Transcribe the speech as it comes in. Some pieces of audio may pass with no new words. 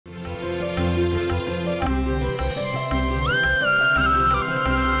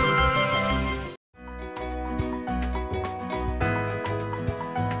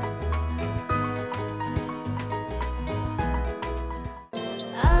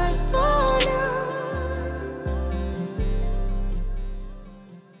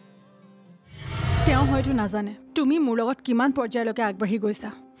তেওঁ হয়তো নাজানে তুমি মোৰ লগত কিমান পৰ্যায়লৈকে আগবাঢ়ি গৈছা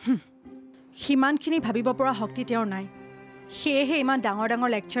সিমানখিনি ভাবিব পৰা শক্তি তেওঁৰ নাই সেয়েহে ইমান ডাঙৰ ডাঙৰ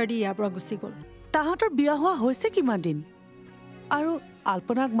লেকচাৰ দি ইয়াৰ পৰা গুচি গ'ল তাহাঁতৰ বিয়া হোৱা হৈছে কিমান দিন আৰু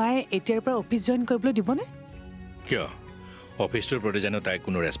আল্পনাক মায়ে এতিয়াৰ পৰা অফিচ জইন কৰিবলৈ দিবনে কিয় অফিচটোৰ প্ৰতি জানো তাইৰ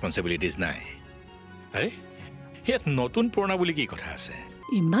কোনো ৰেছপঞ্চিবিলিটিজ নাই আৰে ইয়াত নতুন পুৰণা বুলি কি কথা আছে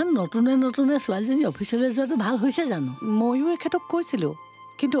ইমান নতুনে নতুনে ছোৱালীজনী অফিচলৈ যোৱাটো ভাল হৈছে জানো ময়ো এখেতক কৈছিলোঁ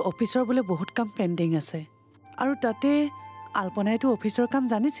কিন্তু অফিচৰ বোলে বহুত কাম পেণ্ডিং আছে আৰু তাতে আল্পনাইতো অফিচৰ কাম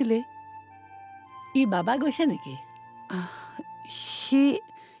জানিছিলে ই বাবা গৈছে নেকি সি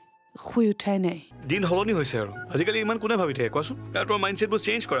শুই উঠাই নাই দিন সলনি হৈছে আৰু আজিকালি ইমান কোনে ভাবি থাকে কোৱাচোন তোমাৰ মাইণ্ডছেটবোৰ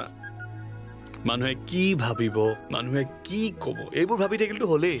চেঞ্জ কৰা মানুহে কি ভাবিব মানুহে কি ক'ব এইবোৰ ভাবি থাকিলেতো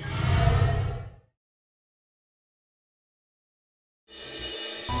হ'লেই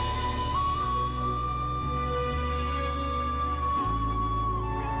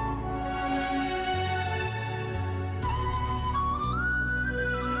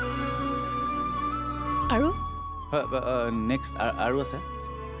আৰু নেক্সট আৰু আছে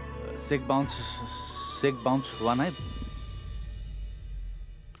চেক বাউন্স হোৱা নাই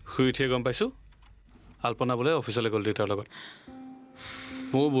শুই উঠিয়ে গম পাইছোঁ আল্পনা বোলে অফিচলৈ গ'ল দেউতাৰ লগত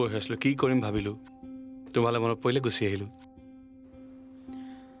ময়ো বৈ আছিলোঁ কি কৰিম ভাবিলোঁ তোমালৈ মনত পৰিলে গুচি আহিলোঁ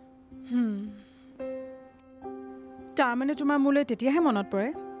তাৰমানে তোমাৰ মোলৈ তেতিয়াহে মনত পৰে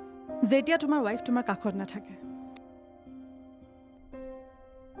যেতিয়া তোমাৰ ৱাইফ তোমাৰ কাষত নাথাকে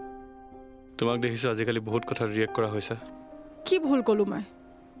তোমাক দেখিছোঁ আজিকালি বহুত কথা ৰিয়েক্ট কৰা হৈছে কি ভুল ক'লোঁ মই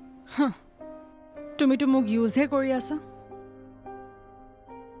তুমিতো মোক ইউজহে কৰি আছা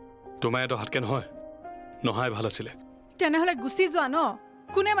তোমাৰ এইটো হাতকে নহয় ভাল আছিলে তেনেহ'লে গুচি যোৱা ন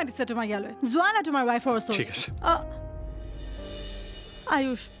কোনে মাতিছে তোমাক ইয়ালৈ যোৱা না তোমাৰ ৱাইফৰ ওচৰত ঠিক আছে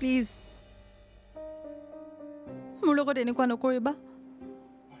আয়ুষ প্লিজ মোৰ লগত এনেকুৱা নকৰিবা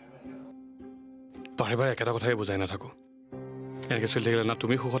বাৰে বাৰে একেটা কথাই বুজাই নাথাকো এনেকৈ চলি থাকিলে না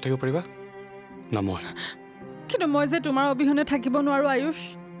তুমি সুখত থাকিব পাৰিবা না মই কিন্তু মই যে তোমাৰ অবিহনে থাকিব নোৱাৰো আয়ুষ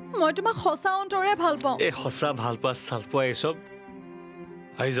মই তোমাক সঁচা অন্তৰে ভাল পাওঁ এই সঁচা ভাল পোৱা চাল পোৱা এইচব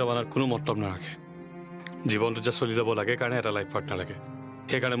আহি জমানাত কোনো মতলব নাৰাখে জীৱনটো যে চলি যাব লাগে কাৰণে এটা লাইফ পাৰ্টনাৰ লাগে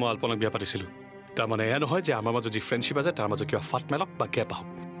সেইকাৰণে মই আল্পনাক বিয়া পাতিছিলোঁ তাৰমানে এয়া নহয় যে আমাৰ মাজত যি ফ্ৰেণ্ডশ্বিপ আছে তাৰ মাজত কিবা ফাট মেলক বা কেপ আহক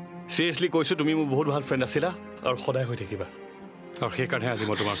চিৰিয়াছলি কৈছোঁ তুমি মোৰ বহুত ভাল ফ্ৰেণ্ড আছিলা আৰু সদায় হৈ থাকিবা আৰু সেইকাৰণে আজি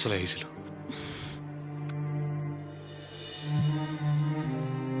মই তোমাৰ ওচৰলৈ আহিছিলোঁ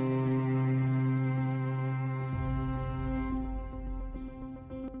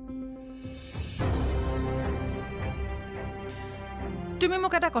তুমি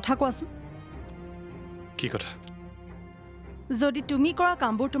মোক এটা কথা কোৱাচোন কি কথা যদি তুমি কৰা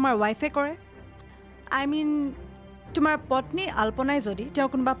কামবোৰ তোমাৰ ৱাইফে কৰে আই মিন তোমাৰ পত্নী আল্পনাই যদি তেওঁ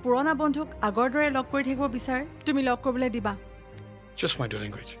কোনোবা পুৰণা বন্ধুক আগৰ দৰে লগ কৰি থাকিব বিচাৰে তুমি লগ কৰিবলৈ দিবা জাষ্ট মাই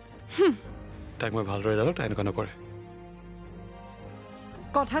লেংগুৱেজ তাইক মই ভালদৰে জানো তাই এনেকুৱা নকৰে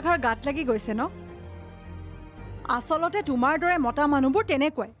কথাষাৰ গাত লাগি গৈছে ন আচলতে তোমাৰ দৰে মতা মানুহবোৰ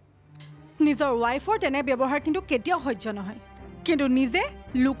তেনেকুৱাই নিজৰ ৱাইফৰ তেনে ব্যৱহাৰ কিন্তু কেতিয়াও সহ্য নহয় কিন্তু নিজে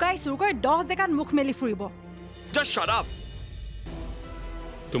লুকাই চুৰকৈ 10 জেগাত মুখ মেলি ফুৰিব জাষ্ট শাট আপ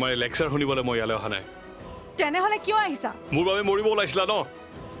তোমাৰ লেকচাৰ শুনিবলৈ মই ইয়ালৈ অহা নাই তেনেহ'লে কিয় আহিছা মোৰ বাবে মৰিব ওলাইছিলা ন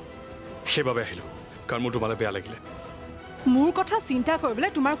সেইবাবে আহিলোঁ কাৰণ মোৰ তোমালৈ বেয়া লাগিলে মোৰ কথা চিন্তা কৰিবলৈ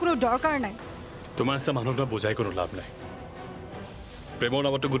তোমাৰ কোনো দৰকাৰ নাই তোমাৰ নিচিনা মানুহক বুজাই কোনো লাভ নাই প্ৰেমৰ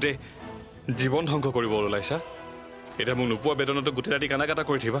নামতো গোটেই জীৱন ধ্বংস কৰিব ওলাইছা এতিয়া মোক নোপোৱা বেদনতো গোটেই ৰাতি কানা কাটা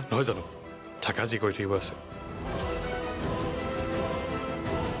কৰি থাকিবা নহয় জানো থাকা যি কৰি থাকিব আছে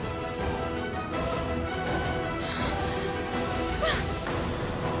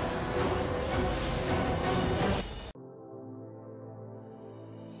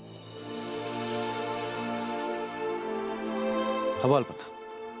হ'ব আল্পনা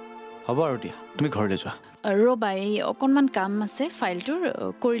হ'ব আৰু দিয়া তুমি ঘৰলৈ যোৱা ৰ'বা এই অকণমান কাম আছে ফাইলটোৰ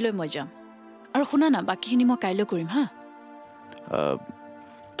কৰি লৈ মই যাম আৰু শুনা না বাকীখিনি মই কাইলৈ কৰিম হা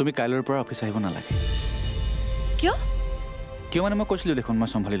তুমি কাইলৈৰ পৰা অফিচ আহিব নালাগে কিয় মানে মই কৈছিলোঁ দেখোন মই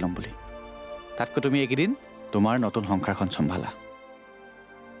চম্ভালি ল'ম বুলি তাতকৈ তুমি এইকেইদিন তোমাৰ নতুন সংসাৰখন চম্ভালা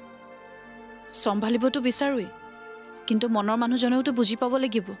চম্ভালিবতো বিচাৰোৱেই কিন্তু মনৰ মানুহজনেওতো বুজি পাব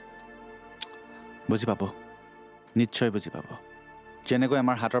লাগিব বুজি পাব নিশ্চয় বুজি পাব যেনেকৈ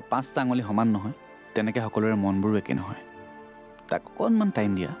আমাৰ হাতৰ 5টা আঙুলি সমান নহয় তেনেকৈ সকলোৰে মনবোৰো একে নহয় তাক অকণমান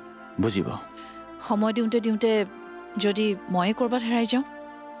টাইম দিয়া বুজিব সময় দিওঁতে যদি ময়ে ক'ৰবাত হেৰাই যাওঁ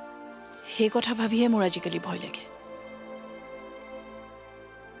সেই কথা ভাবিহে মোৰ আজিকালি ভয় লাগে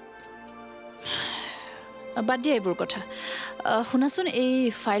বাদ দিয়া এইবোৰ কথা শুনাচোন এই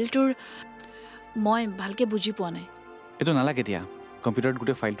ফাইলটোৰ মই ভালকৈ বুজি পোৱা নাই এইটো নালাগে দিয়া কম্পিউটাৰত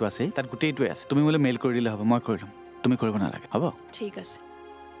গোটেই ফাইলটো আছে তাত গোটেইটোৱে আছে তুমি মোলৈ মেইল কৰি দিলে হ'ব মই কৰি ল'ম তুমি কৰিব নালাগে হ'ব ঠিক আছে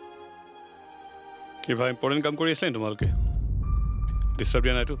কিবা ইম্পৰ্টেণ্ট কাম কৰি আছিলে তোমালোকে ডিষ্টাৰ্ব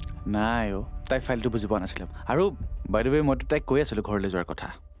দিয়া নাইতো নাই অ' তাই ফাইলটো বুজি পোৱা নাছিলে আৰু বাই দ্য ৱে মইতো তাইক কৈ আছিলোঁ ঘৰলৈ যোৱাৰ কথা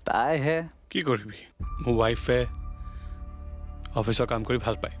তাইহে কি কৰিবি মোৰ ৱাইফে অফিচৰ কাম কৰি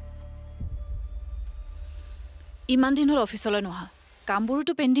ভাল পায় ইমান দিন হ'ল অফিচলৈ নহা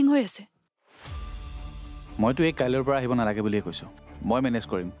কামবোৰোতো পেণ্ডিং হৈ আছে মইতো এই কাইলৈৰ পৰা আহিব নালাগে বুলিয়ে কৈছোঁ মই মেনেজ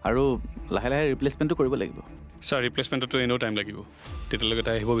কৰিম আৰু লাহে লাহে ৰিপ্লেচমেণ্টটো কৰিব লাগিব ছাৰ ৰিপ্লেচমেণ্টতো এনেও টাইম লাগিব তেতিয়ালৈকে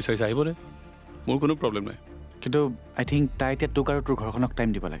তাই আহিব বিচাৰিছে আহিবনে মোৰ কোনো প্ৰব্লেম নাই কিন্তু আই থিংক তাই এতিয়া তোক আৰু তোৰ ঘৰখনক টাইম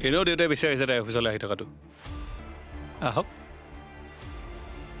দিব লাগে এনেও দেউতাই বিচাৰিছে তাই অফিচলৈ আহি থকাটো আহক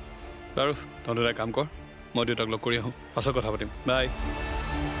বাৰু তহঁতে তাই কাম কৰ মই দেউতাক লগ কৰি আহোঁ পাছত কথা পাতিম বাই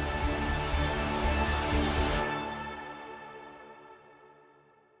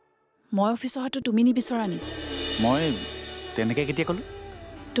মই অফিচ অহাটো তুমি নিবিচৰা নেকি মই তেনেকৈ কেতিয়া ক'লোঁ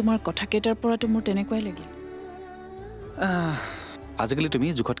তোমাৰ কথাকেইটাৰ পৰাতো মোৰ তেনেকুৱাই লাগিল আজিকালি তুমি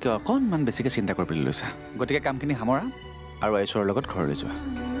জোখতকৈ অকণমান বেছিকৈ চিন্তা কৰিবলৈ লৈছা গতিকে কামখিনি সামৰা আৰু আইশ্বৰৰ লগত ঘৰলৈ যোৱা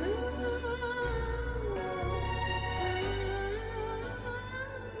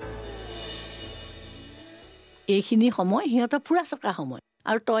এইখিনি সময় সিহঁতৰ ফুৰা চকা সময়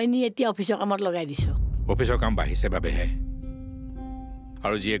আৰু তই নি এতিয়া অফিচৰ কামত লগাই দিছ অফিচৰ কাম বাঢ়িছে বাবেহে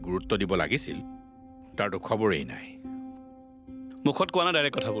আৰু যিয়ে গুৰুত্ব দিব লাগিছিল তাৰতো খবৰেই নাই মুখত কোৱা না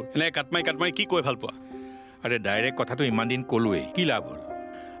ডাইৰেক্ট কথাবোৰ এনে কাটমাৰি কি কৈ ভাল পোৱা আৰে ডাইৰেক্ট কথাটো ইমান দিন ক'লোৱেই কি লাভ হ'ল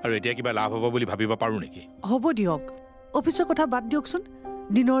আৰু এতিয়া কিবা লাভ হ'ব বুলি ভাবিব পাৰোঁ নেকি হ'ব দিয়ক অফিচৰ কথা বাদ দিয়কচোন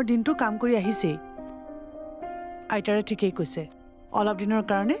দিনৰ দিনটো কাম কৰি আহিছেই আইতাৰে ঠিকেই কৈছে অলপ দিনৰ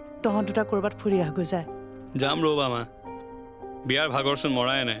কাৰণে তহঁত দুটা ক'ৰবাত ফুৰি আহগৈ যায় যাম ৰ'বা মা বিয়াৰ ভাগৰচোন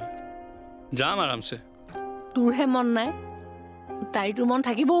মৰাই নাই যাম আৰামছে তোৰহে মন নাই তাইতো মন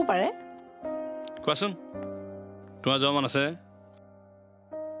থাকিবও পাৰে কোৱাচোন তোমাৰ যোৱা মন আছে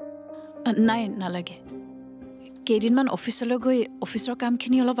নাই নালাগে কেইদিনমান অফিচলৈ গৈ অফিচৰ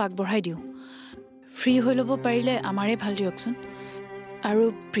কামখিনি অলপ আগবঢ়াই দিওঁ ফ্ৰী হৈ ল'ব পাৰিলে আমাৰে ভাল দিয়কচোন আৰু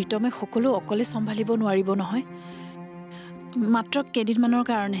প্ৰীতমে সকলো অকলে চম্ভালিব নোৱাৰিব নহয় মাত্ৰ কেইদিনমানৰ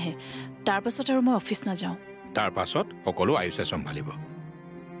কাৰণেহে তাৰপাছত আৰু মই অফিচ নাযাওঁ তাৰ পাছত সকলো আয়ুষে চম্ভালিব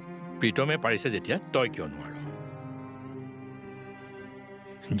প্ৰীতমে পাৰিছে যেতিয়া তই কিয় নোৱাৰ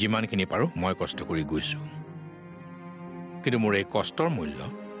যিমানখিনি পাৰোঁ মই কষ্ট কৰি গৈছোঁ কিন্তু মোৰ এই কষ্টৰ মূল্য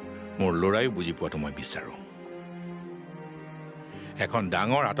মোৰ ল'ৰায়ো বুজি পোৱাটো মই বিচাৰোঁ এখন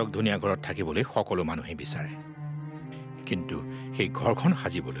ডাঙৰ আটকধুনীয়া ঘৰত থাকিবলৈ সকলো মানুহে বিচাৰে কিন্তু সেই ঘৰখন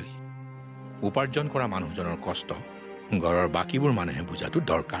সাজিবলৈ উপাৰ্জন কৰা মানুহজনৰ কষ্ট ঘৰৰ বাকীবোৰ মানুহে বুজাটো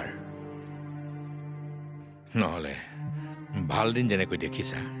দৰকাৰ নহ'লে ভাল দিন যেনেকৈ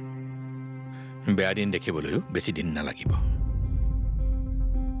দেখিছা বেয়া দিন দেখিবলৈও বেছি দিন নালাগিব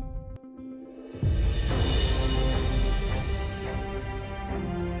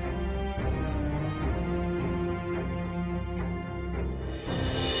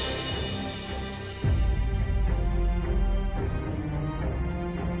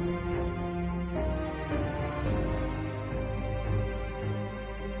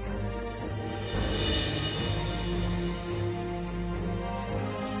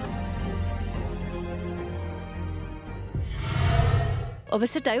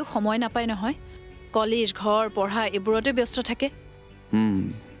অৱশ্যে তাইও সময় নাপায় নহয় কলেজ ঘৰ পঢ়া এইবোৰতে ব্যস্ত থাকে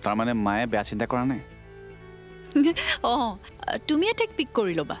তাৰমানে মায়ে বেয়া চিন্তা কৰা নাই অঁ তুমিয়ে তাইক পিক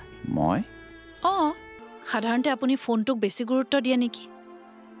কৰি ল'বা মই অঁ সাধাৰণতে আপুনি ফোনটোক বেছি গুৰুত্ব দিয়ে নেকি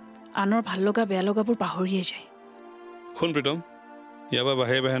আনৰ ভাল লগা বেয়া লগাবোৰ পাহৰিয়ে যায় শুন প্ৰীতম ইয়াৰ পৰা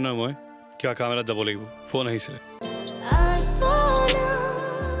বাহিৰে নহয় মই কিবা কাম এটাত যাব লাগিব ফোন আহিছিলে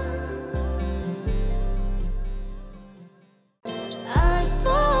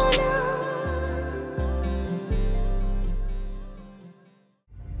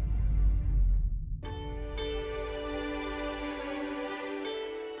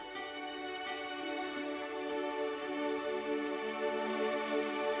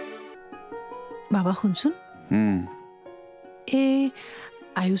বাবা শুনচোন এই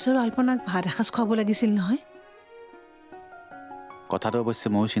আয়ুষ আৰু আল্পনাক ভাত এসাঁজ খুৱাব লাগিছিল নহয় কথাটো অৱশ্যে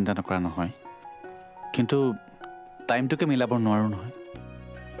ময়ো চিন্তা নকৰা নহয় কিন্তু টাইমটোকে মিলাব নোৱাৰোঁ নহয়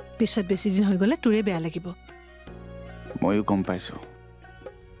পিছত বেছি দিন হৈ গ'লে তোৰে বেয়া লাগিব ময়ো গম পাইছোঁ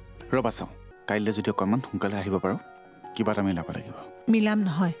ৰ'বা চাওঁ কাইলৈ যদি অকণমান সোনকালে আহিব পাৰোঁ কিবা এটা মিলাব লাগিব মিলাম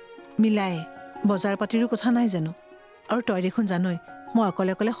নহয় মিলাই বজাৰ পাতিৰো কথা নাই জানো আৰু তই দেখোন জানই মই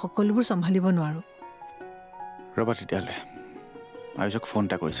অকলে অকলে সকলোবোৰ চম্ভালিব নোৱাৰোঁ ৰ'বা তেতিয়াহ'লে আয়ুষক ফোন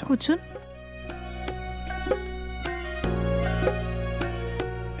এটা কৰিছোঁ সুধচোন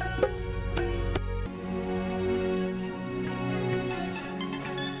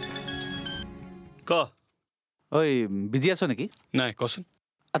ক ঐ বিজি আছ নেকি নাই কচোন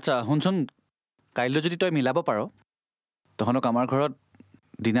আচ্ছা শুনচোন কাইলৈ যদি তই মিলাব পাৰ তহঁতক আমাৰ ঘৰত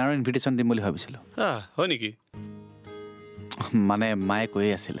ডিনাৰৰ ইনভিটেশ্যন দিম বুলি ভাবিছিলোঁ। হয় নেকি? মানে মায়ে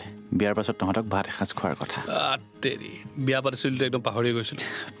কৈয়ে আছিলে বিয়াৰ পাছত তহঁতক ভাত এসাঁজ খোৱাৰ কথা। তেৰি বিয়া পাতিছিলো একদম পাহৰি গৈছিলোঁ।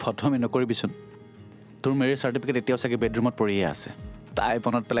 প্ৰথমে নকৰিবিচোন, তোৰ মেৰিজ চাৰ্টিফিকেট এতিয়াও চাগে বেডৰুমত পৰিয়ে আছে, তাই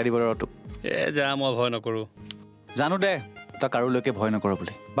মনত পেলাই দিব ৰ তোক। যা মই ভয় নকৰোঁ। জানো দে তই কাৰোলৈকে ভয় নকৰ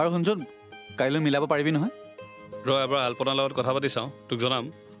বুলি। বাৰু শুনচোন, কাইলৈ মিলাব পাৰিবি নহয়? এবাৰ আলপনাৰ লগত কথা পাতি চাওঁ, তোক জনাম।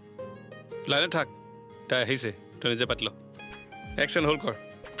 লাইনত থাক, তাই আহিছে, তই নিজে পাতি ল। এক্সেণ্ড হোল্ড কৰ।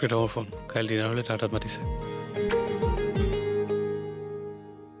 প্ৰীতমৰ ফোন, কাইলৈ ডিনাৰলৈ তাৰ তাত মাতিছে।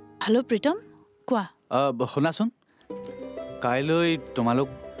 হেল্ল' প্ৰীতম, কোৱা। শুনাচোন, কাইলৈ তোমালোক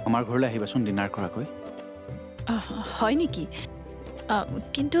আমাৰ ঘৰলৈ আহিবাচোন ডিনাৰ কৰাকৈ। হয় নেকি?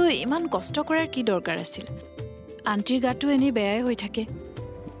 কিন্তু ইমান কষ্ট কৰাৰ কি দৰকাৰ আছিল? আণ্টিৰ গাটো এনেই বেয়াই হৈ থাকে।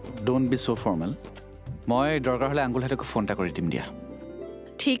 Don't B so' formal. মই দৰকাৰ হ'লে আঙুলহেঁতকো ফোন এটা কৰি দিম দিয়া।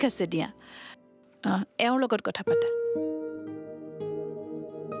 ঠিক আছে দিয়া, এওঁৰ লগত কথা পাতা।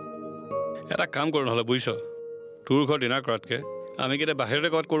 এটা কাম কৰোঁ নহ'লে, বুজিছ? তোৰ ঘৰত ডিনাৰ কৰাতকৈ আমি কেতিয়া বাহিৰতে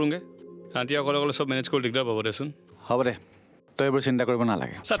ক'ৰবাত কৰোঁগৈ। আণ্টি অকলে অকলে চব মেনেজ কৰি দিগদাৰ পাব দেচোন। হ'ব দে, তই এইবোৰ চিন্তা কৰিব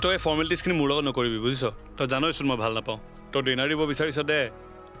নালাগে। চা, তই ফৰ্মেলিটিজখিনি মোৰ লগত নকৰিবি, বুজিছ? তই জানইচোন মই ভাল নাপাওঁ। তই ডিনাৰ দিব বিচাৰিছ দে,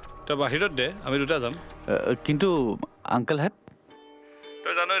 তই বাহিৰত দে, আমি দুটা যাম। কিন্তু আংকলহেঁত?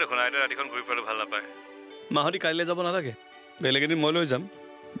 তই জানই দেখোন আইতাই ৰাতিখন ঘূৰি ফুৰাটো ভাল নাপায়। মাহঁতি কাইলৈ যাব নালাগে, বেলেগ এদিন মই লৈ যাম।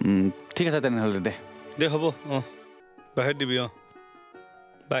 ঠিক আছে তেনেহ'লে দে হ'ব। বাহিৰত দিবি।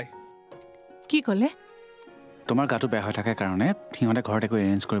 বাই। কি ক'লে? তোমাৰ গাটো বেয়া হৈ থকাৰ কাৰণে সিহঁতে ঘৰত একো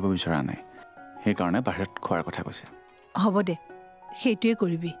এৰেঞ্জ কৰিব বিচৰা নাই, সেইকাৰণে বাহিৰত খোৱাৰ কথা কৈছে। হ'ব দে, সেইটোৱে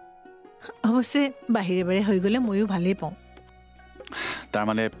কৰিবি। অৱশ্যে বাহিৰে বাহিৰে হৈ গ'লে ময়ো ভালেই পাওঁ।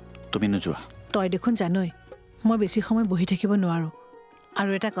 তাৰমানে তুমি নোযোৱা? তই দেখোন জানই মই বেছি সময় বহি থাকিব নোৱাৰোঁ। আৰু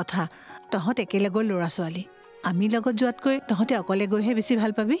এটা কথা, তহঁত একেলগৰ ল'ৰা ছোৱালী, আমি লগত যোৱাতকৈ তহঁতে অকলে গৈহে বেছি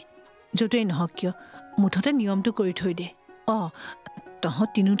ভাল পাবি। য'তেই নহওক কিয় মুঠতে নিয়মটো কৰি থৈ দে। তহঁত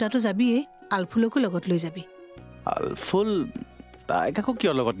তিনিওটাতো যাবিয়েই, আলফুলকো লগত লৈ যাবি। আলফুল তাইক আকৌ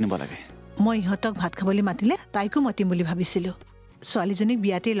কিয় লগত নিব লাগে? মই ইহঁতক ভাত খাবলৈ মাতিলে তাইকো মাতিম বুলি ভাবিছিলোঁ। ছোৱালীজনীক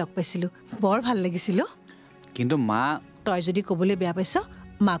বিয়াতেই লগ পাইছিলোঁ, বৰ ভাল লাগিছিলোঁ। কিন্তু মা, তই যদি ক'বলৈ বেয়া পাইছ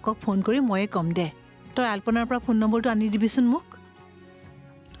মাকক ফোন কৰি ময়ে ক'ম দে। তই আলপনাৰ পৰা ফোন নম্বৰটো আনি দিবিচোন মোক।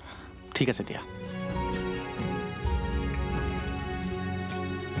 ঠিক আছে দিয়া।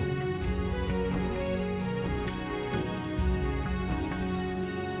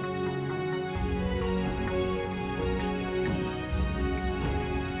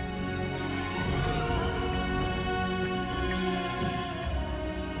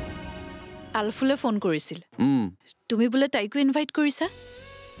 আলফুলে ফোন কৰিছিল। তুমি বোলে তাইকো ইনভাইট কৰিছা?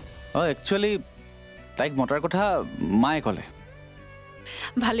 একচুৱেলি তাইক মতাৰ কথা মায়ে ক'লে।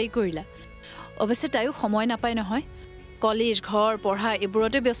 ভালেই কৰিলা। অৱশ্যে তাইও সময় নাপায় নহয়, কলেজ, ঘৰ, পঢ়া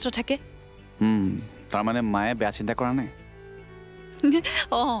এইবোৰতে ব্যস্ত থাকে। তাৰমানে মায়ে বেয়া চিন্তা কৰা নাই?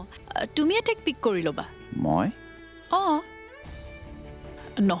 তুমিয়ে তাইক পিক কৰি ল'বা। মই?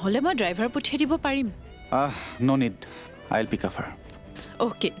 নহ'লে মই ড্ৰাইভাৰ পঠিয়াই দিব পাৰিম। ন' need, I will pick up her.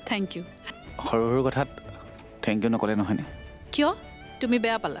 Okay, thank U. সৰু সৰু কথাত থেংক ইউ নক'লে নহয়নে? কিয়? তুমি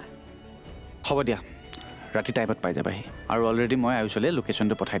বেয়া পালা? হ'ব দিয়া, ৰাতি টাইমত পাই যাবাহি। আৰু অলৰেডি মই আয়ুষলৈ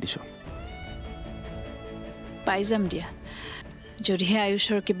লোকেশ্যনটো পঠাই দিছোঁ। পাই যাম দিয়া, যদিহে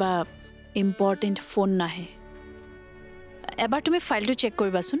আয়ুষৰ কিবা ইম্পৰ্টেণ্ট ফোন নাহে। এবাৰ তুমি ফাইলটো চেক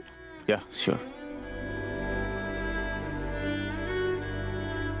কৰিবাচোন। ইয়া, চিয়'ৰ।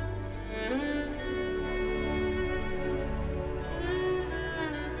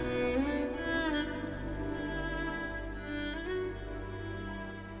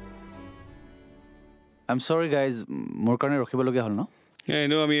 আই এম চৰি গাইজ, মোৰ কাৰণে ৰখিবলগীয়া হ'ল ন?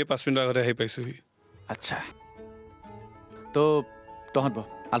 এনেও আমি 5 মিনিট আগতে আহি পাইছোঁহি। আচ্ছা, তো তহঁত বহ,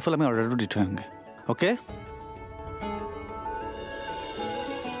 আলফুল আমি অৰ্ডাৰটো দি থৈ আহোঁগৈ। অ'কে?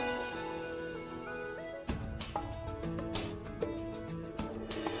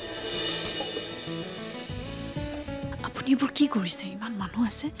 আপুনি এইবোৰ কি কৰিছে? ইমান মানুহ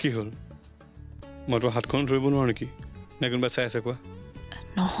আছে। কি হ'ল? মইতো হাতখন ধৰিব নোৱাৰোঁ নেকি? নে কোনোবা চাই আছে কোৱা?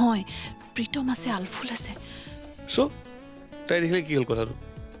 নহয়, প্ৰীতম আছে, আলফুল আছে। তাই দেখিলে কি হ'ল কথাটো?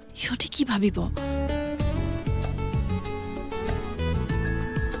 সিহঁতে কি ভাবিব?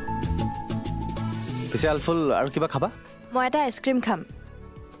 পিছে আলফুল, আৰু কিবা খাবা? মই এটা আইচক্ৰীম খাম।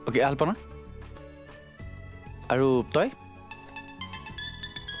 অ'কে, আলপনা আৰু তই?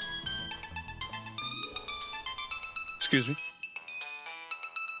 এক্সকিউজ মি।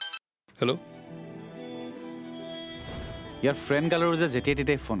 হেল্ল', ইয়াৰ ফ্ৰেণ্ড গালৰো যে যেতিয়াই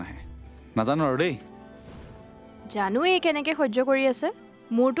তেতিয়াই ফোন আহে, নাজানো আৰু দেই। জানো এই কেনেকৈ সহ্য কৰি আছে।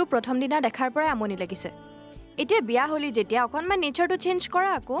 মোৰতো প্ৰথম দিনা দেখাৰ পৰাই আমনি লাগিছে। এতিয়া বিয়া হ'লি যেতিয়া অকণমান নেচাৰটো চেঞ্জ কৰা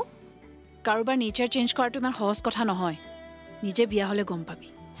আকৌ। কাৰোবাৰ নেচাৰ চেঞ্জ কৰাটো ইমান সহজ কথা নহয়। নিজে বিয়া হ'লে গম পাবি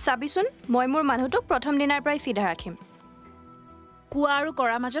চাবিচোন মই মোৰ মানুহটোক প্ৰথম দিনাৰ পৰাই চিধা ৰাখিম কোৱা আৰু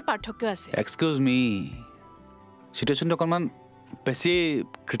কৰাৰ মাজত পাৰ্থক্য আছে এক্সকিউজ মি চিটুৱেশ্যনটো অকণমান বেছি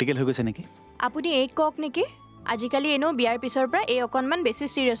ক্ৰিটিকেল হৈ গৈছে নেকি আপুনি এই কওক নেকি আজিকালি এনেও বিয়াৰ পিছৰ পৰা এই অকণমান বেছি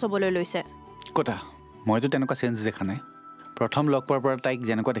চিৰিয়াছ হ'বলৈ লৈছে কথা মইতো তেনেকুৱা চেঞ্জ দেখা নাই প্ৰথম লগ পোৱাৰ পৰা তাইক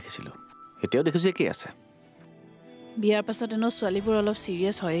যেনেকুৱা দেখিছিলোঁ এতিয়াও দেখিছোঁ একেই আছে বিয়াৰ পাছত এনেও ছোৱালীবোৰ অলপ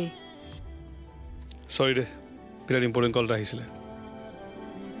চিৰিয়াছ হয়েই চৰি দে বিৰাট ইম্পৰ্টেণ্ট কল এটা আহিছিলে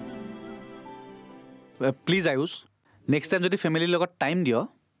প্লিজ আয়ুষ নেক্সট টাইম যদি ফেমিলিৰ লগত টাইম দিয়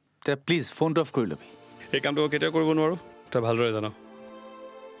তেতিয়া প্লিজ ফোনটো অফ কৰি ল'বি এই কামটো মই কেতিয়াও কৰিব নোৱাৰোঁ তই ভালদৰে জান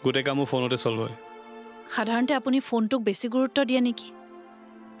গোটেই কামো ফোনতে চল্ভ হয় সাধাৰণতে আপুনি ফোনটোক বেছি গুৰুত্ব দিয়ে নেকি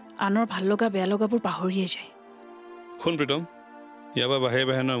আনৰ ভাল লগা বেয়া লগাবোৰ পাহৰিয়ে যায় শুন প্ৰীতম ইয়াৰ পৰা বাহিৰে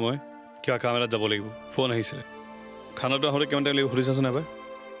বাহিৰে নহয় মই কিবা কাম এটাত যাব লাগিব ফোন আহিছিলে খানাটো আহোঁতে কিমান টাইম লাগিব সুধিছাচোন এবাৰ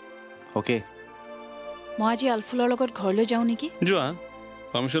অ'কে মই আজি আলফুলৰ লগত ঘৰলৈ যাওঁ নেকি যোৱা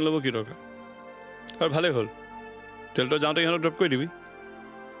পাৰ্মিশ্যন ল'ব কি দৰকাৰ আৰু ভালেই হ'ল তেল তই যাওঁতে ইহঁতক ড্ৰপ কৰি দিবি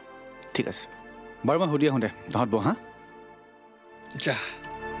ঠিক আছে বাৰু মই সুধি আহোঁ দে তহঁত বহ হা যা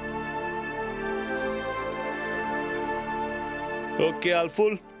অ'কে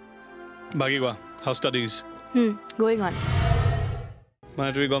আলফুল বাকী কোৱা হাউ ষ্টাডিজ গয়িং অন মানে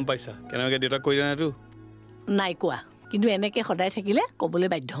তুমি গম পাইছা কেনেবাকৈ দেউতাক কৈ দিয়া নাইতো নাই কোৱা কিন্তু এনেকৈ সদায় থাকিলে ক'বলৈ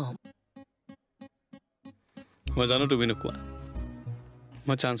বাধ্য হ'ম মই জানো তুমি নোকোৱা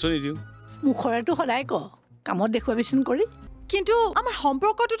মই চান্সো নিদিওঁ মুখৰেতো সদায় ক কামত দেখুৱাবিচোন কৰি কিন্তু আমাৰ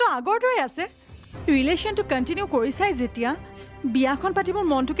সম্পৰ্কটোতো আগৰ দৰে আছে ৰিলেশ্যনটো কণ্টিনিউ কৰিছাই যেতিয়া বিয়াখন পাতি মোৰ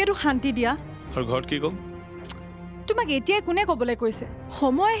মনটোকেতো শান্তি দিয়া আৰু ঘৰত কি ক'ম তোমাক এতিয়াই কোনে ক'বলৈ কৈছে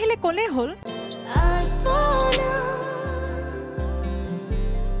সময় আহিলে ক'লেই হ'ল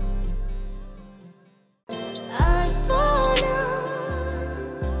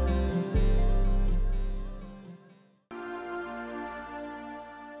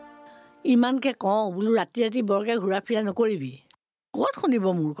ইমানকৈ কওঁ বোলো ৰাতি ৰাতি বৰকৈ ঘূৰা ফুৰা নকৰিবি ক'ত শুনিব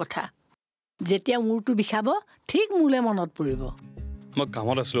মোৰ কথা যেতিয়া মূৰটো বিষাব ঠিক মোলৈ মনত পৰিব মই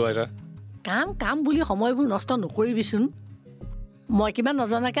কামত আছিলোঁ আইতা কাম কাম বুলি সময়বোৰ নষ্ট নকৰিবিচোন মই কিবা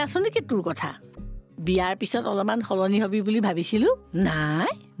নজনাকৈ আছোঁ নেকি তোৰ কথা বিয়াৰ পিছত অলপমান সলনি হবি বুলি ভাবিছিলোঁ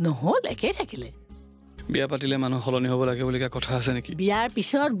নাই নহ'ল একেই থাকিলে বিয়া পাতিলে মানুহ সলনি হ'ব লাগে বুলি কথা আছে নেকি বিয়াৰ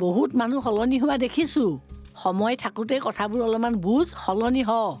পিছত বহুত মানুহ সলনি হোৱা দেখিছোঁ সময় থাকোঁতে কথাবোৰ অলপমান বুজ সলনি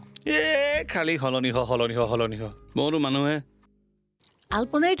হ খালি সলনি হ বহুতো মানুহে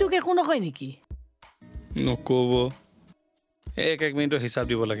আলপনাই তোক একো নকয় নেকি নক'ব এক মিনিটৰ হিচাপ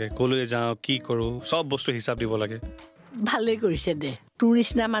দিব লাগে ক'লৈ যাওঁ কি কৰোঁ চব বস্তু হিচাপ দিব লাগে ভালেই কৰিছে দে তোৰ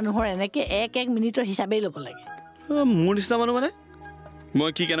নিচিনা মানুহৰ এনেকৈ এক মিনিটৰ হিচাপেই ল'ব লাগে মোৰ নিচিনা মানুহ মানে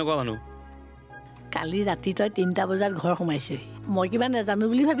মই কি কেনেকুৱা মানুহ কালি ৰাতি তই 3টা বজাত ঘৰ সোমাইছহি মই কিবা নাজানো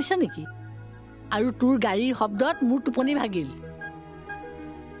বুলি ভাবিছ নেকি আৰু তোৰ গাড়ীৰ শব্দত মোৰ টোপনি ভাগিল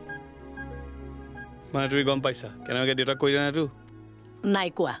মানে তুমি গম পাইছা কেনেবাকৈ দেউতাক কৈ দিয়া নাইতো নাই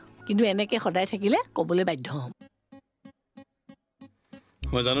কোৱা কিন্তু এনেকৈ সদায় থাকিলে ক'বলৈ বাধ্য হ'ম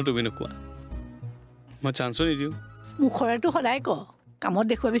মই জানো তুমি নোকোৱা মই চান্সো নিদিওঁ মুখৰেতো সদায় ক কামত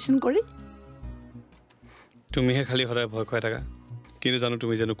দেখুৱাবিচোন কৰি তুমিহে খালি সদায় ভয় খুৱাই থাকা কিন্তু জানো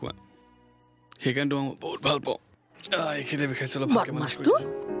তুমি যে নোকোৱা সেইকাৰণে তোমাক মই বহুত ভাল পাওঁ এইখিনিতে বিষাইছে অলপ ভালকৈ মালিচ কৰি দিয়া।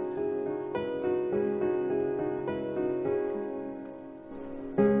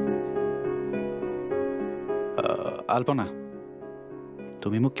 আলপনা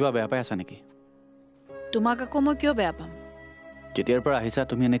তুমি মোক কিবা বেয়া পাই আছা নেকি তোমাক আকৌ মই কিয় বেয়া পাম যেতিয়াৰ পৰা আহিছা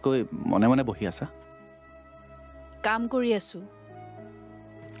তুমি এনেকৈ মনে মনে বহি আছা কাম কৰি আছোঁ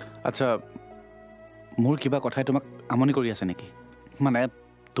আচ্ছা মোৰ কিবা কথাই তোমাক আমনি কৰি আছে নেকি মানে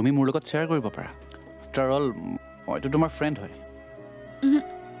তুমি মোৰ লগত শ্বেয়াৰ কৰিব পাৰা আফটাৰ অল মইতো তোমাৰ ফ্ৰেণ্ড হয়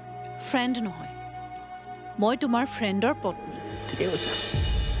ফ্ৰেণ্ড নহয় মই তোমাৰ ফ্ৰেণ্ডৰ পত্নী ঠিকেই কৈছা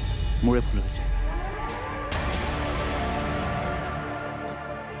মোৰে ভুল হৈছে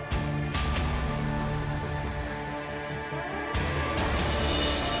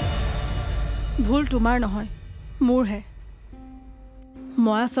ভুল তোমাৰ নহয় মোৰহে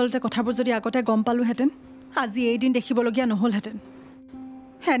মই আচলতে কথাবোৰ যদি আগতে গম পালোহেঁতেন আজি এই দিন দেখিবলগীয়া নহ'লহেঁতেন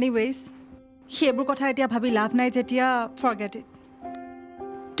এনিৱেইজ সেইবোৰ কথা এতিয়া ভাবি লাভ নাই যেতিয়া ফৰগেট ইট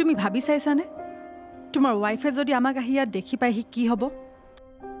তুমি ভাবি চাইছানে তোমাৰ ৱাইফে যদি আমাক আহি ইয়াত দেখি পাইহি কি হ'ব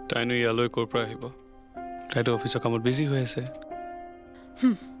তাইনো ইয়ালৈ ক'ৰ পৰা আহিব তাইতো অফিচৰ কামত বিজি হৈ আছে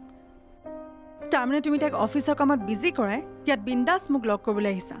তাৰমানে তুমি তাইক অফিচৰ কামত বিজি কৰাই ইয়াত বিন্দাছ মোক লগ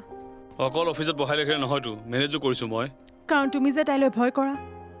কৰিবলৈ আহিছা অকল অফিচত বহাই ৰাখিলে নহয়তো মেনেজো কৰিছোঁ মই কাৰণ তুমি যে তাইলৈ ভয় কৰা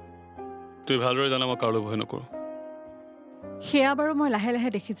তুমি ভালদৰে জানা মই কাৰোলৈ ভয় নকৰোঁ সেয়া বাৰু মই লাহে লাহে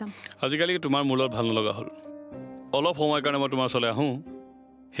দেখি যাম আজিকালি তোমাৰ মোৰ লগত ভাল নলগা হ'ল অলপ সময়ৰ কাৰণে মই তোমাৰ ওচৰলৈ আহোঁ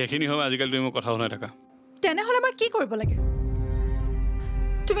সেইখিনি সময় আজিকালি তুমি মোক কথা শুনাই থাকা তেনেহ'লে মই কি কৰিব লাগে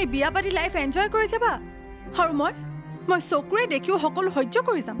তুমি বিয়া পাতি লাইফ এনজয় কৰি যাবা আৰু মই চকুৰে দেখিও সকলো সহ্য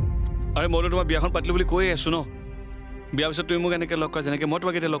কৰি যাম আৰে মইতো তোমাৰ বিয়াখন পাতিলো বুলি কৈয়ে আছো ন বিয়াৰ পিছত তুমি মোক এনেকৈ লগ কৰা যেনেকৈ মই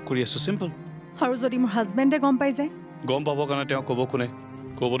তোমাক এতিয়া লগ কৰি আছো চিম্পল আৰু যদি মোৰ হাজবেণ্ডে গম পাই যায় গম পাবৰ কাৰণে তেওঁ ক'ব কোনে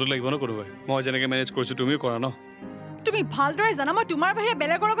ক'বতো লাগিব ন কোনোবাই মই যেনেকৈ মেনেজ কৰিছোঁ তুমিও কৰা ন তুমি ভালদৰে জানা মই তোমাৰ বাহিৰে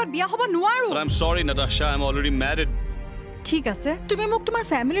বেলেগৰ লগত বিয়া হ'ব নোৱাৰো আই এম সৰি নাটাশা আই এম অলৰেডি ম্যাৰিড ঠিক আছে তুমি মোক তোমাৰ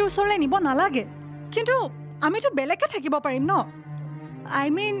ফেমিলিৰ ওচৰলৈ নিব নালাগে কিন্তু আমিতো বেলেগকে থাকিব পাৰিম ন আই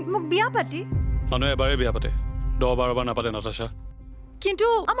মিন মোক বিয়া পাতি মানুহে এবাৰেই বিয়া পাতে 10-12 বাৰ নাপাতে নাটাশা কিন্তু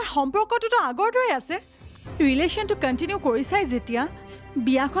আমাৰ সম্পৰ্কটোতো আগৰ দৰে আছে ৰিলেশ্যনটো কণ্টিনিউ কৰিছাই যেতিয়া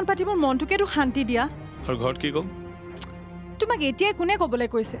বিয়াখন পাতি মোৰ মনটোকেতো শান্তি দিয়া আৰু ঘৰত কি ক'ম তোমাক এতিয়াই কোনে ক'বলৈ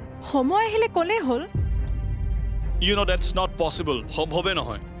কৈছে সময় আহিলে ক'লেই হ'ল You know that's not possible. সম্ভৱে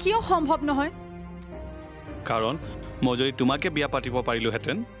নহয় কিয় সম্ভৱ নহয় কাৰণ মই যদি তোমাকে বিয়া পাতিব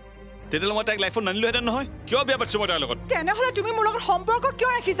পাৰিলোহেঁতেন তেতিয়াহ'লে মই তাইক লাইফত নানিলোহেঁতেন নহয় কিয় বিয়া পাতিছোঁ মই তাইৰ লগত তেনেহ'লে তুমি মোৰ লগত সম্পৰ্ক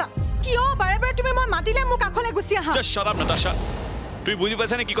কিয় ৰাখিছা কিয় বাৰে বাৰে তুমি মই মাতিলে মোৰ কাষলৈ গুচি আহা Just shut up, Natasha. তুমি বুজি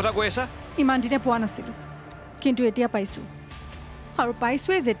পাইছানে কি কথা কৈ আছা ইমান দিনে পোৱা নাছিলোঁ কিন্তু এতিয়া পাইছোঁ আৰু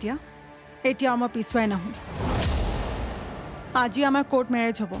পাইছোঁৱেই যেতিয়া এতিয়া মই পিছুৱাই নাহোঁ আজি আমাৰ কোৰ্ট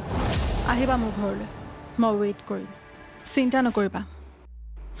মেৰেজ হ'ব আহিবা মোৰ ঘৰলৈ মই ৱেইট কৰিম চিন্তা নকৰিবা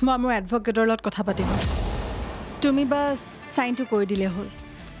মই মোৰ এডভকেটৰ লগত কথা পাতিম তুমি বাছ চাইনটো কৰি দিলে হ'ল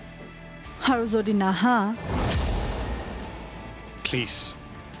আৰু যদি নাহা প্লিজ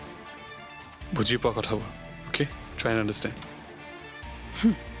বুজি পোৱা কথাবোৰ অ'কে ট্ৰাই এণ্ড আণ্ডাৰষ্টেণ্ড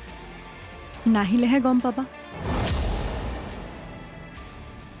নাহিলেহে গম পাবা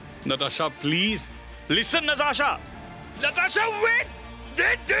Natasha, please listen, Natasha. Natasha, wait.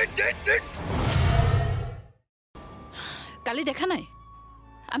 কালি দেখা নাই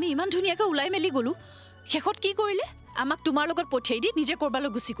আমি ইমান ধুনীয়াকৈ ওলাই মেলি গ'লো শেষত কি কৰিলে আমাক তোমাৰ লগত পঠিয়াই দি নিজে কৰবালৈ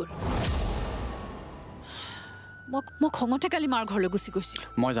গুচি গ'ল মই খঙতে কালি মাৰ ঘৰলৈ গুচি গৈছিলোঁ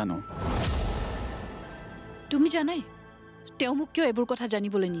মই জানো তুমি জানাই তেওঁ মোক কিয় এইবোৰ কথা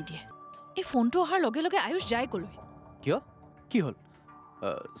জানিবলৈ নিদিয়ে এই ফোনটো অহাৰ লগে লগে আয়ুষ যায় ক'লৈ কিয় কি হ'ল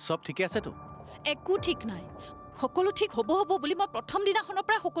সব ঠিকে আছেতো একো ঠিক নাই সকলো ঠিক হ'ব বুলি মই প্ৰথম দিনাখনৰ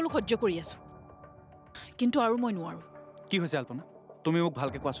পৰাই সকলো সহ্য কৰি আছোঁ কিন্তু আৰু মই নোৱাৰোঁ কি হৈছে আল্পনা তুমি মোক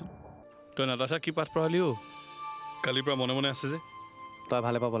ভালকৈ কোৱাচোন তই নাটাশা কি পাঠ পঢ়ালিও কালিৰ পৰা মনে মনে আছে যে তই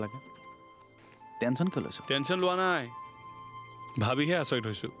ভালে পাব লাগে টেনশ্যন কিয় লৈছ টেনশ্যন লোৱা নাই ভাবিহে আচৰিত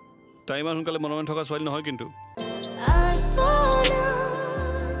হৈছোঁ তাই ইমান সোনকালে মনে মনে থকা ছোৱালী নহয় কিন্তু